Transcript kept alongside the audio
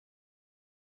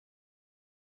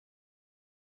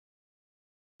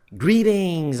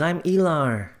Greetings, I'm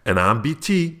Elar. And I'm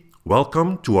BT.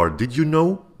 Welcome to our Did You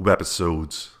Know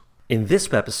webisodes. In this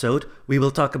webisode, we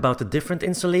will talk about the different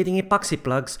insulating epoxy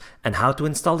plugs and how to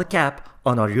install the cap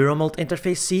on our Euromold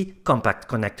Interface C compact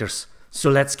connectors. So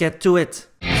let's get to it.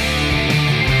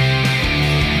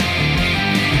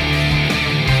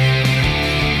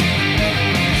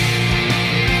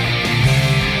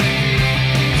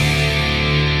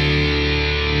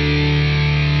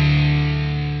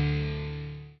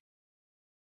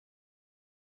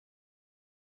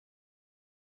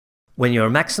 When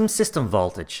your maximum system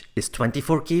voltage is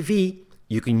 24 kV,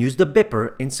 you can use the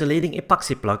BIPR insulating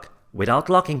epoxy plug without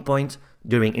locking point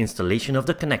during installation of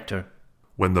the connector.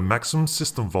 When the maximum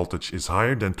system voltage is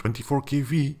higher than 24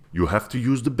 kV, you have to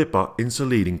use the BIPA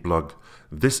insulating plug.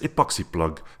 This epoxy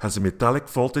plug has a metallic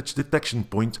voltage detection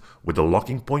point with a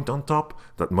locking point on top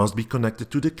that must be connected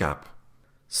to the cap.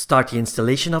 Start the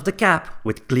installation of the cap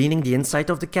with cleaning the inside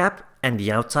of the cap and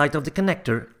the outside of the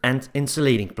connector and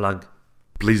insulating plug.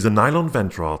 Place the nylon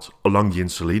vent rod along the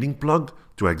insulating plug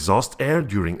to exhaust air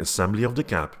during assembly of the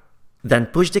cap. Then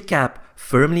push the cap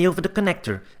firmly over the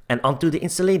connector and onto the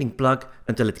insulating plug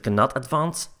until it cannot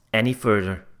advance any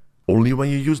further. Only when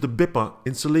you use the BIPA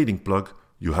insulating plug,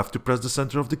 you have to press the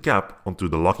center of the cap onto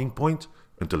the locking point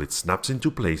until it snaps into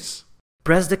place.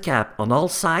 Press the cap on all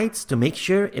sides to make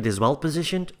sure it is well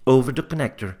positioned over the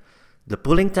connector. The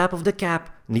pulling tab of the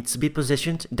cap needs to be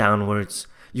positioned downwards.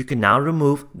 You can now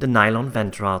remove the nylon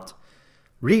vent rod.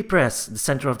 Repress the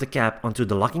center of the cap onto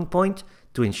the locking point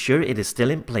to ensure it is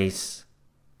still in place.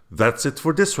 That's it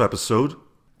for this episode.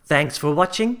 Thanks for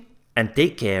watching and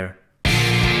take care.